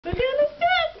Go down the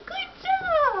steps. Good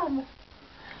job.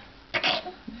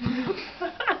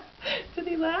 Did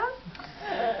he laugh?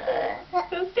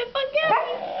 Go step on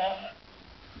Gabby.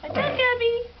 Good job,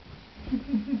 Gabby.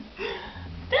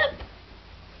 Step.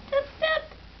 Step, step.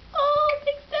 Oh,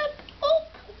 big step. Oh.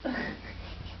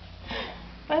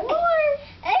 One more.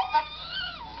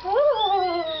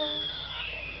 Oh.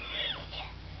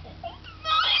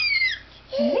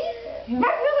 Here we go.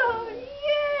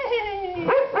 Yay.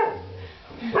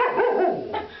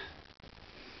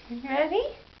 You ready?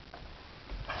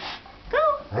 Go.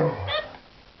 Step.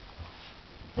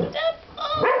 Step. Oh.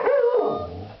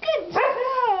 Good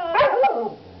job.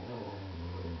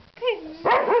 Good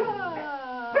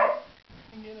job.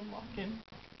 Get him walking.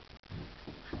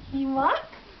 You walk?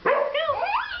 Let's go.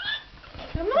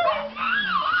 Come on.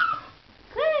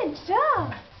 Good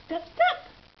job. Step, step.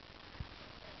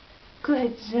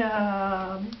 Good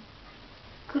job.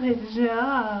 Good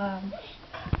job.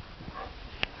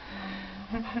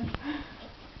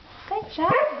 Good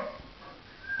job.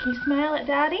 Can you smile at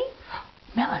Daddy?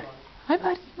 Miller. Hi,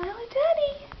 bud. Smile at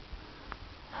Daddy.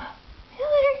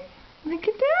 Miller, look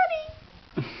at Daddy.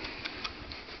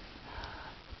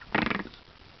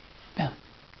 Miller.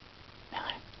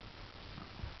 Miller.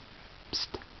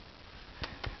 Psst.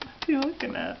 What are you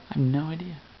looking at? I have no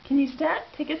idea. Can you step?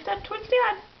 Take a step towards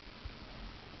Dad.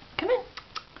 Come in.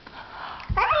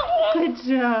 Good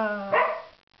job.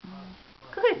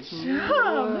 Good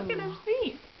job. Look at his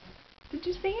feet. Did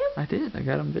you see him? I did. I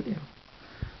got him video.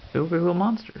 Little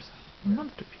monsters.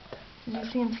 Monster feet. Did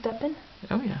you see him stepping?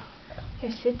 Oh, yeah.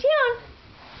 Here, sit down.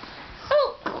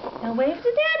 Oh, now wave to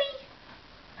Daddy.